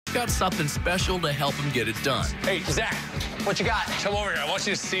got something special to help him get it done. Hey, Zach, what you got? Come over here. I want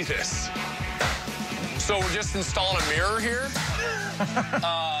you to see this. So we're just installing a mirror here.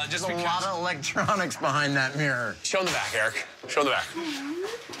 There's a lot of electronics behind that mirror. Show them the back, Eric. Show them the back.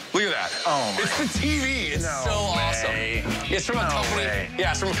 Look at that. Oh, my. It's the TV. It's so awesome. It's from a company. Way.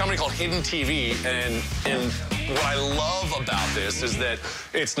 Yeah, it's from a company called Hidden TV. And what I love about this is that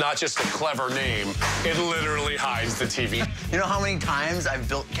it's not just a clever name. It literally hides the TV. You know how many times I've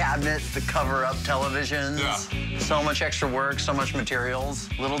built cabinets to cover up televisions? Yeah. So much extra work, so much materials.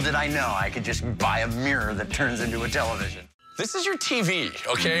 Little did I know I could just buy a mirror that turns into a television. This is your TV,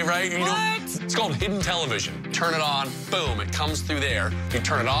 okay, right? You know, it's called hidden television. Turn it on, boom, it comes through there. You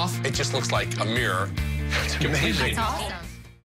turn it off, it just looks like a mirror. It's amazing. That's awesome.